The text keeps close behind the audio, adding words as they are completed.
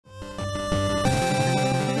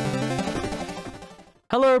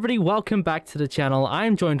Hello everybody, welcome back to the channel.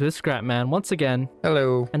 I'm joined with Scrapman once again.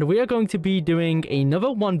 Hello. And we are going to be doing another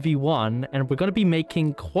 1v1, and we're going to be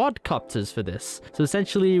making quadcopters for this. So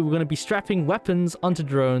essentially, we're going to be strapping weapons onto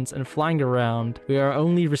drones and flying around. We are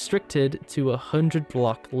only restricted to a 100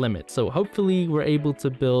 block limit. So hopefully we're able to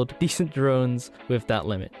build decent drones with that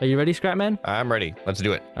limit. Are you ready, Scrapman? I'm ready. Let's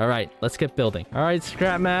do it. All right, let's get building. All right,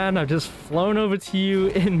 Scrapman, I've just flown over to you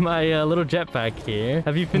in my little jetpack here.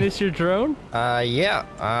 Have you finished your drone? Yeah,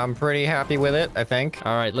 I'm pretty happy with it, I think.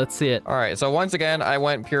 All right, let's see it. All right, so once again, I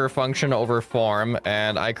went pure function over form,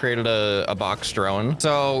 and I created a box drone.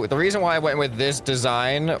 So the reason why I went with this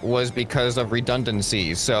design was because of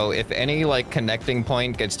redundancy. So if any like connecting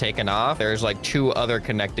point gets taken off, there's like two other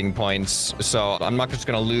connecting points. So I'm not just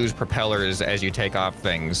gonna lose propellers as you take off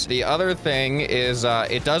things. The other thing is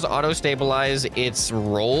it does auto stabilize its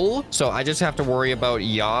roll. So I just have to worry about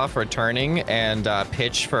yaw for turning and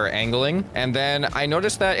pitch for angling. And then I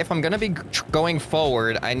noticed that if I'm gonna be going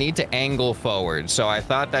forward, I need to angle forward. So I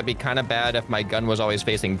thought that'd be kind of bad if my gun was always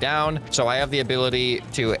facing down. So I have the ability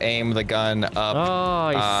to aim the gun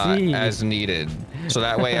up as needed. So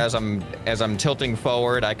that way, as I'm tilting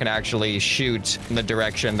forward, I can actually shoot in the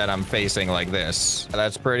direction that I'm facing like this.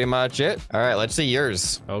 That's pretty much it. All right, let's see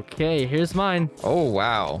yours. Okay, here's mine. Oh,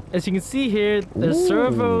 wow. As you can see here, there's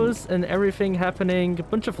servos and everything happening, a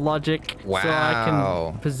bunch of logic. Wow. So I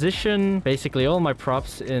can position basically all my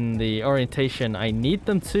props in the orientation I need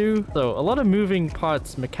them to. So a lot of moving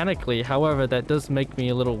parts mechanically. However, that does make me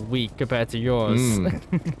a little weak compared to yours.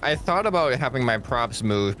 I thought about having my props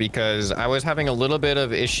move because I was having a little bit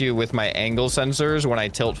of issue with my angle sensors when I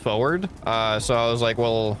tilt forward. So I was like,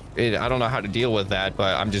 well, I don't know how to deal with that,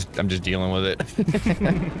 but I'm just dealing with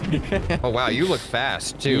it. Oh wow, you look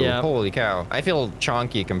fast too. Yep. Holy cow. I feel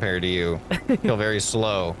chonky compared to you. I feel very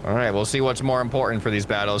slow. All right, we'll see what's more important for these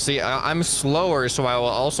battles. See, I'm slower, so I will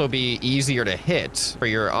also be easier to hit for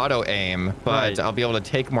your auto aim, but I'll be able to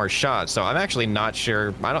take more shots. So I'm actually not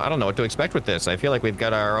sure. I don't know what to expect with this. I feel like we've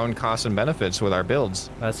got our own costs and benefits with our builds.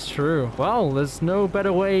 That's true. Well, there's no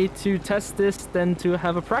better way to test this than to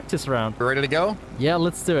have a practice round. You ready to go? Yeah,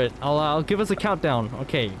 let's do it. I'll give us a countdown.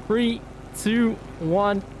 Okay, 3, 2,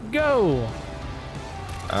 1, go.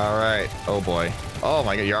 All right. Oh boy. Oh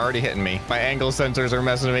my god, you're already hitting me. My angle sensors are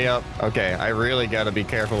messing me up. Okay, I really gotta be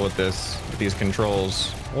careful with these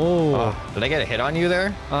controls. Oh. Did I get a hit on you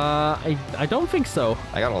there? I don't think so.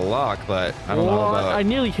 I got a lock, but I don't know about... I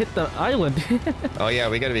nearly hit the island. Oh yeah,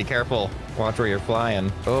 we gotta be careful. Watch where you're flying.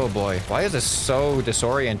 Oh boy. Why is this so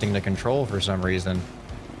disorienting to control for some reason?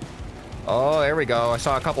 Oh, there we go. I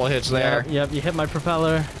saw a couple of hits there. Yep, you hit my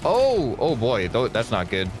propeller. Oh boy. That's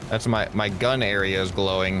not good. That's my gun area is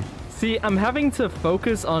glowing. See, I'm having to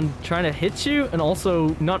focus on trying to hit you and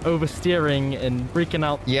also not oversteering and freaking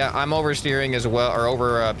out. Yeah, I'm oversteering as well, or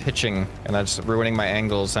over pitching, and that's ruining my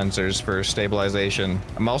angle sensors for stabilization.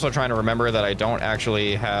 I'm also trying to remember that I don't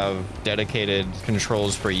actually have dedicated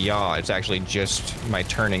controls for yaw. It's actually just my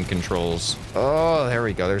turning controls. Oh, there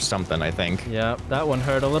we go. There's something, I think. Yeah, that one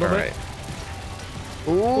hurt a little bit.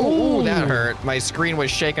 Ooh, that hurt. My screen was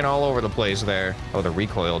shaking all over the place there. Oh, the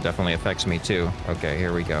recoil definitely affects me too. Okay,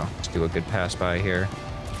 here we go. Let's do a good pass by here.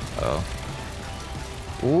 Oh.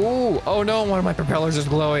 Ooh, oh no, one of my propellers is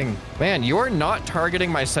glowing. Man, you're not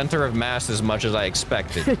targeting my center of mass as much as I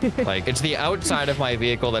expected. Like, it's the outside of my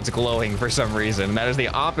vehicle that's glowing for some reason. That is the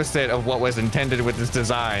opposite of what was intended with this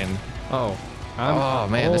design. Oh. Oh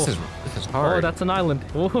man, this is hard. Oh, that's an island.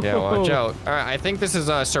 Whoa. Yeah, watch out. All right, I think this is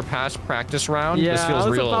a surpassed practice round. Yeah, this feels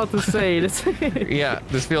real. I was about to say this. Yeah,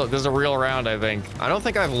 this is a real round, I think. I don't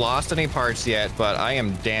think I've lost any parts yet, but I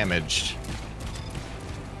am damaged.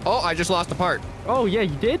 Oh, I just lost a part. Oh yeah,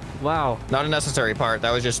 you did? Wow. Not a necessary part.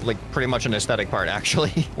 That was just like pretty much an aesthetic part,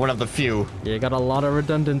 actually. One of the few. Yeah, got a lot of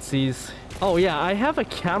redundancies. Oh yeah, I have a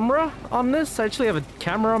camera on this. I actually have a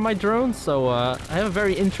camera on my drone, so I have a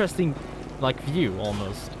very interesting like view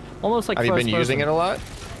almost like have you been using it a lot?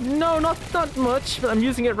 No, not much, but I'm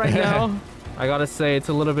using it right now. I gotta say it's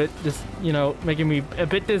a little bit just, you know, making me a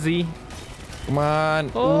bit dizzy. Come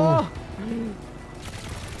on. Oh.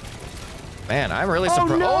 Man, I'm really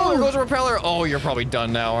surprised. No. Oh, there goes a propeller. Oh, you're probably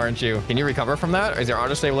done now, aren't you? Can you recover from that? Is your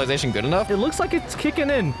auto stabilization good enough? It looks like it's kicking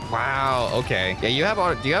in. Wow. Okay. Yeah,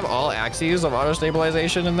 do you have all axes of auto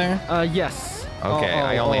stabilization in there? Yes. Okay,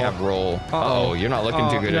 I only have roll. Uh-oh, you're not looking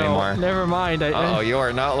too good anymore. Never mind. Uh-oh, you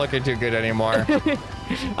are not looking too good anymore.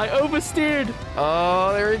 I oversteered.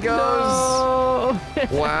 Oh, there he goes. No.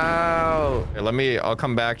 Wow. Here, I'll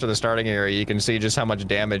come back to the starting area. You can see just how much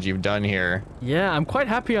damage you've done here. Yeah, I'm quite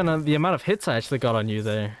happy on the amount of hits I actually got on you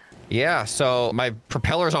there. Yeah, so my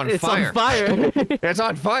propeller's on fire. It's on fire. It's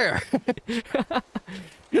on fire.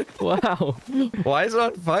 Wow. Why is it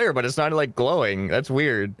on fire, but it's not like glowing? That's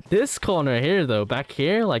weird. This corner here, though, back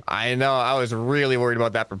here, like... I know. I was really worried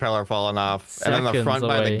about that propeller falling off. And then the front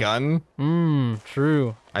by the gun.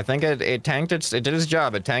 True. I think it tanked it did its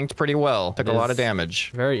job. It tanked pretty well. Took a lot of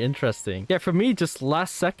damage. Very interesting. Yeah, for me, just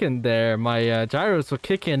last second there, my gyros were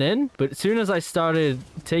kicking in. But as soon as I started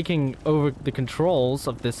taking over the controls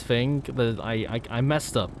of this thing, I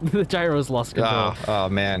messed up. The gyros lost control. Oh,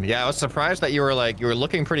 man. Yeah, I was surprised that you were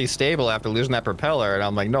looking pretty stable after losing that propeller. And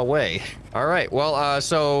I'm like, no way. All right. Well,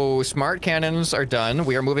 so smart cannons are done.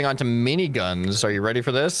 We are moving on to miniguns. Are you ready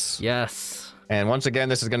for this? Yes. And once again,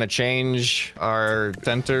 this is going to change our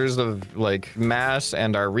centers of like mass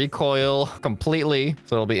and our recoil completely.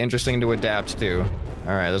 So it'll be interesting to adapt to.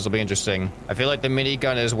 All right, this will be interesting. I feel like the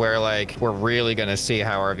minigun is where like we're really going to see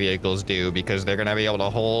how our vehicles do because they're going to be able to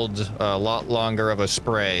hold a lot longer of a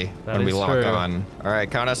spray when we lock on. All right,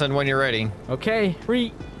 count us in when you're ready. Okay,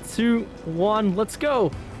 3, 2, 1, let's go.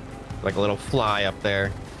 Like a little fly up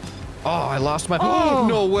there. Oh, I lost my... Oh,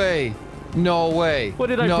 no way. No way. What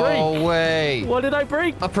did I break? No way. What did I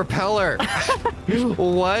break? A propeller.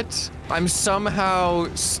 What? I'm somehow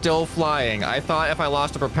still flying. I thought if I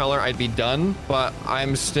lost a propeller, I'd be done, but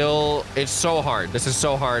I'm still... It's so hard. This is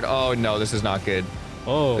so hard. Oh, no, this is not good.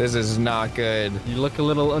 Oh. This is not good. You look a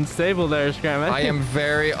little unstable there, Scrapman. I am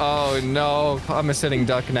very... Oh, no. I'm a sitting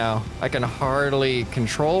duck now. I can hardly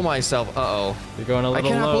control myself. Uh-oh. You're going a little low.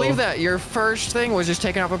 I cannot believe that. Your first thing was just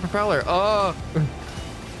taking off a propeller. Oh.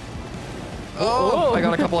 Oh, I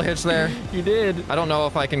got a couple of hits there. You did. I don't know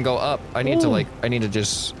if I can go up. I need to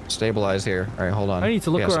just stabilize here. All right, hold on. I need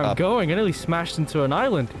to look where I'm going. I nearly smashed into an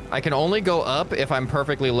island. I can only go up if I'm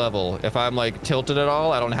perfectly level. If I'm like tilted at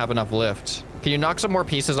all, I don't have enough lift. Can you knock some more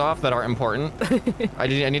pieces off that aren't important? I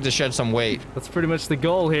need to shed some weight. That's pretty much the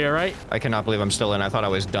goal here, right? I cannot believe I'm still in. I thought I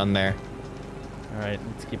was done there. All right,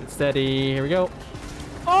 let's keep it steady. Here we go.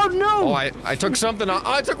 Oh, no! Oh, I took something off.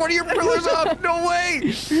 Oh, I took one of your pillars off! No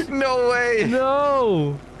way! No way!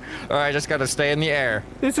 No! All right, I just gotta stay in the air.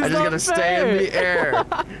 This is not fair. Stay in the air.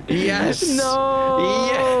 Yes!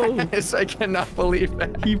 No! Yes! I cannot believe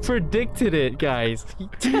that. He predicted it, guys.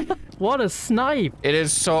 What a snipe! It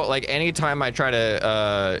is so, like, anytime I try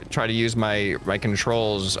to use my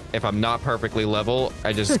controls, if I'm not perfectly level,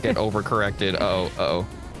 I just get overcorrected. Uh-oh.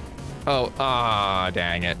 Oh,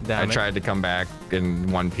 dang it. I tried to come back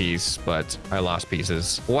in one piece, but I lost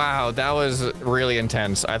pieces. Wow, that was really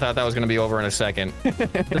intense. I thought that was going to be over in a second.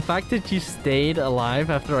 The fact that you stayed alive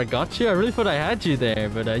after I got you, I really thought I had you there,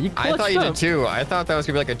 but you clutched I thought you did too. I thought that was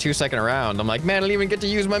going to be like a 2-second round. I'm like, man, I didn't even get to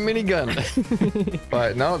use my minigun.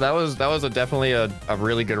 But no, that was definitely a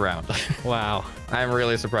really good round. Wow. I'm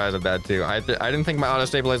really surprised at that too. I didn't think my auto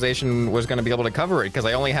stabilization was going to be able to cover it because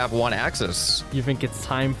I only have one axis. You think it's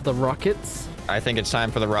time for the rockets? I think it's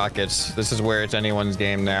time for the rockets. This is where it's anyone's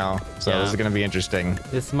game now. So this is going to be interesting.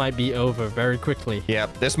 This might be over very quickly.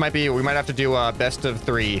 Yep. This might be, we might have to do a best of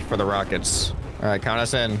 3 for the rockets. All right, count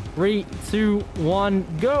us in. 3, 2,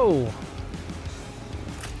 1, go.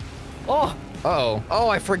 Oh. Uh-oh. Oh,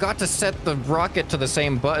 I forgot to set the rocket to the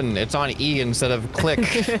same button. It's on E instead of click.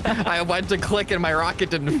 I went to click and my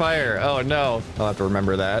rocket didn't fire. Oh, no. I'll have to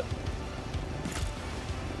remember that.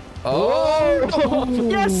 Oh!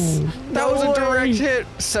 Yes! That was a direct hit.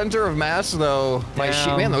 Center of mass, though.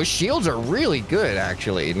 Man, those shields are really good,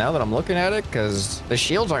 actually, now that I'm looking at it, because the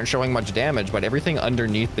shields aren't showing much damage, but everything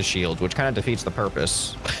underneath the shield, which kind of defeats the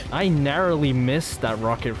purpose. I narrowly missed that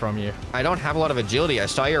rocket from you. I don't have a lot of agility. I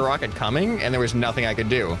saw your rocket coming, and there was nothing I could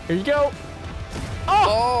do. Here you go.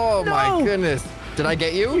 Oh, my goodness. Did I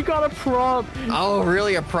get you? You got a prop. Oh,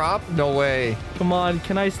 really? A prop? No way. Come on,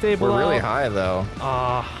 can I stabilize? We're really high, though.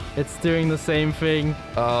 It's doing the same thing.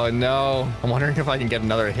 Oh, no. I'm wondering if I can get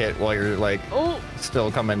another hit while you're, like,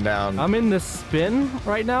 still coming down. I'm in this spin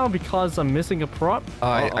right now because I'm missing a prop.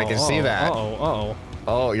 I can see that. Uh-oh.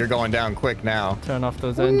 Oh, you're going down quick now. Turn off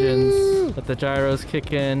those engines. Let the gyros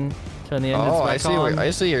kick in. Turn the engines back on. I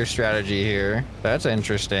see your strategy here. That's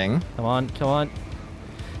interesting. Come on, come on.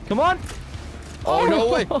 Come on! Oh, no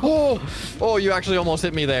way. Oh, you actually almost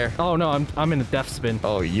hit me there. Oh, no, I'm in a death spin.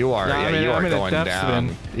 Oh, you are. Yeah, you are going down.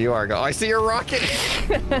 Spin. You are going. I see your rocket.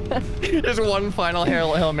 Just one final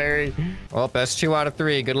Hail Mary. Well, best 2 out of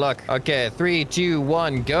 3. Good luck. Okay, 3, 2,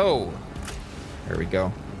 1, go. There we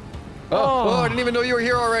go. Oh, I didn't even know you were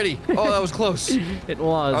here already. Oh, that was close. It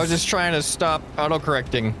was. I was just trying to stop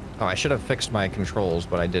auto-correcting. Oh, I should have fixed my controls,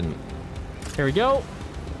 but I didn't. Here we go.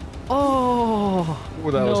 Oh,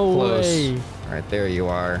 that was close. Way. All right, there you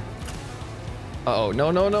are. Uh-oh, no.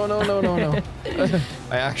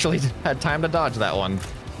 I actually had time to dodge that one.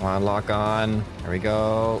 Come on, lock on. There we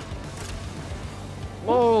go.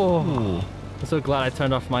 Oh, I'm so glad I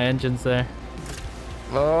turned off my engines there.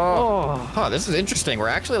 Oh. Huh, this is interesting. We're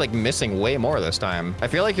actually like missing way more this time. I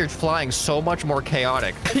feel like you're flying so much more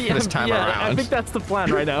chaotic this time around. I think that's the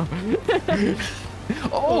plan right now.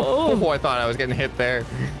 Oh, I thought I was getting hit there.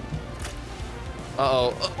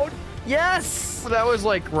 Oh, yes! that was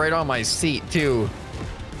like right on my seat too.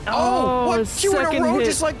 Oh, what? 2 in a row hit.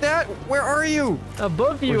 just like that? Where are you?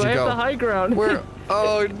 Above you. I have the high ground. Where?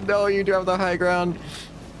 Oh no, you do have the high ground.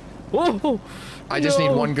 Whoa! I just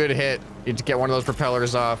need one good hit to get one of those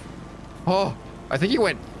propellers off. Oh, I think you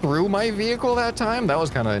went through my vehicle that time. That was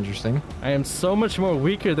kind of interesting. I am so much more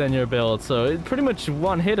weaker than your build, so it pretty much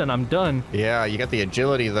one hit and I'm done. Yeah, you got the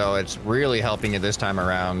agility though. It's really helping you this time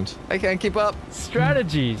around. I can't keep up.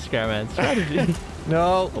 Strategy, Scrapman. Strategy.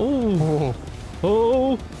 No. Oh.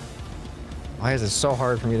 Oh. Why is it so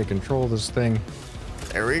hard for me to control this thing?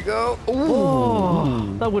 There we go. Ooh.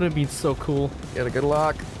 Oh, that would have been so cool. Get a good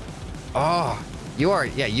lock. Oh, you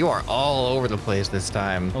are all over the place this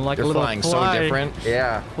time. I'm like You're a little flying fly. so different.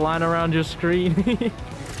 Yeah. Flying around your screen.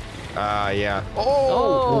 Yeah.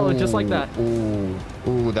 Oh, just like that.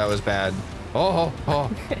 Ooh, that was bad. Oh.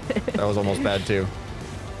 That was almost bad too.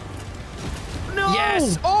 No!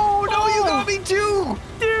 Yes! Oh, no, you got me too!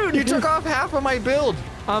 Dude! You took off half of my build.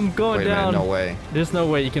 I'm going down. Wait a minute, no way. There's no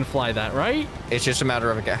way you can fly that, right? It's just a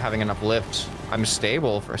matter of having enough lift. I'm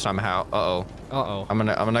stable for somehow. Uh-oh. Uh-oh. I'm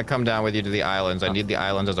gonna come down with you to the islands. I need the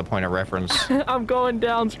islands as a point of reference. I'm going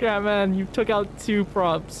down, Scrapman. You took out 2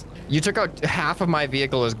 props. You took out half of my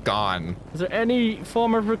vehicle is gone. Is there any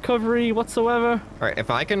form of recovery whatsoever? All right, if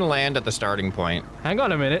I can land at the starting point. Hang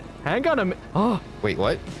on a minute. Hang on a minute. Oh. Wait,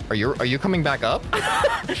 what? Are you coming back up?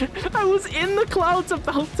 I was in the clouds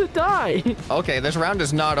about to die. Okay, this round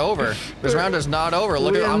is not over. This round is not over.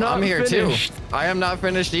 Look at I'm here finished. too. I am not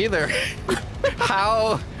finished either.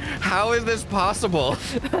 How is this possible?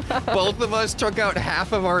 Both of us took out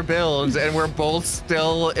half of our builds and we're both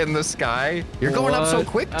still in the sky. You're going up so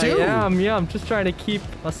quick too. Yeah, I'm just trying to keep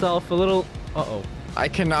myself a little. Uh-oh. I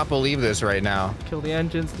cannot believe this right now. Kill the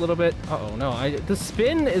engines a little bit. Uh-oh, no. The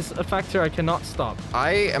spin is a factor I cannot stop.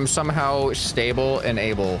 I am somehow stable and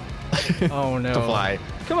able oh, no. to fly.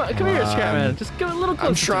 Come here, Scrapman. Just get a little closer.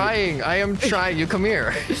 I'm trying. I am trying. You come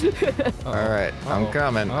here. All right. I'm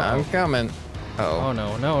coming. I'm coming. Uh-oh. Oh,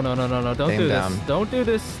 no. Don't do this. Don't do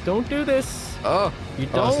this. Don't do this. Oh. You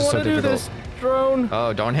don't want to do this, drone.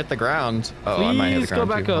 Oh, don't hit the ground. Oh, I might hit the ground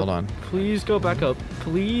go back too. up. Hold on. Please go back up.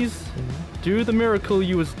 Please do the miracle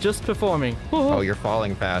you was just performing. Oh, you're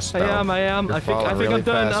falling fast. Though. I am. I think I'm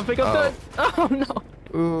done. I think I'm done. Oh, no.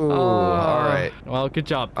 Ooh, all right. Well, good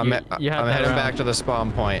job. I'm heading back to the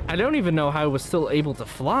spawn point. I don't even know how I was still able to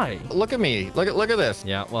fly. Look at me. Look at this.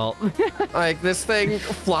 Yeah, well. Like, this thing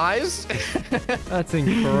flies. That's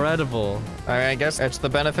incredible. All right, I guess it's the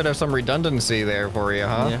benefit of some redundancy there for you,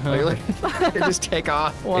 huh? Yeah. You just take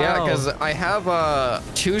off. Wow. Yeah, because I have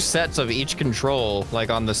 2 sets of each control, like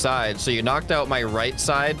on the side. So you knocked out my right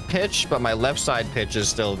side pitch, but my left side pitch is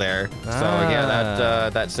still there. So yeah,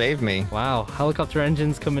 that saved me. Wow, helicopter engines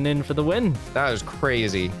coming in for the win. That was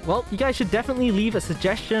crazy. Well, you guys should definitely leave a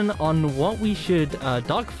suggestion on what we should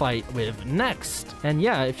dogfight with next. And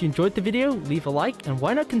yeah, if you enjoyed the video, leave a like and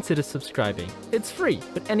why not consider subscribing? It's free.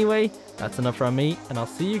 But anyway, that's enough from me and I'll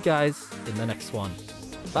see you guys in the next one.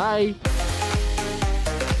 Bye.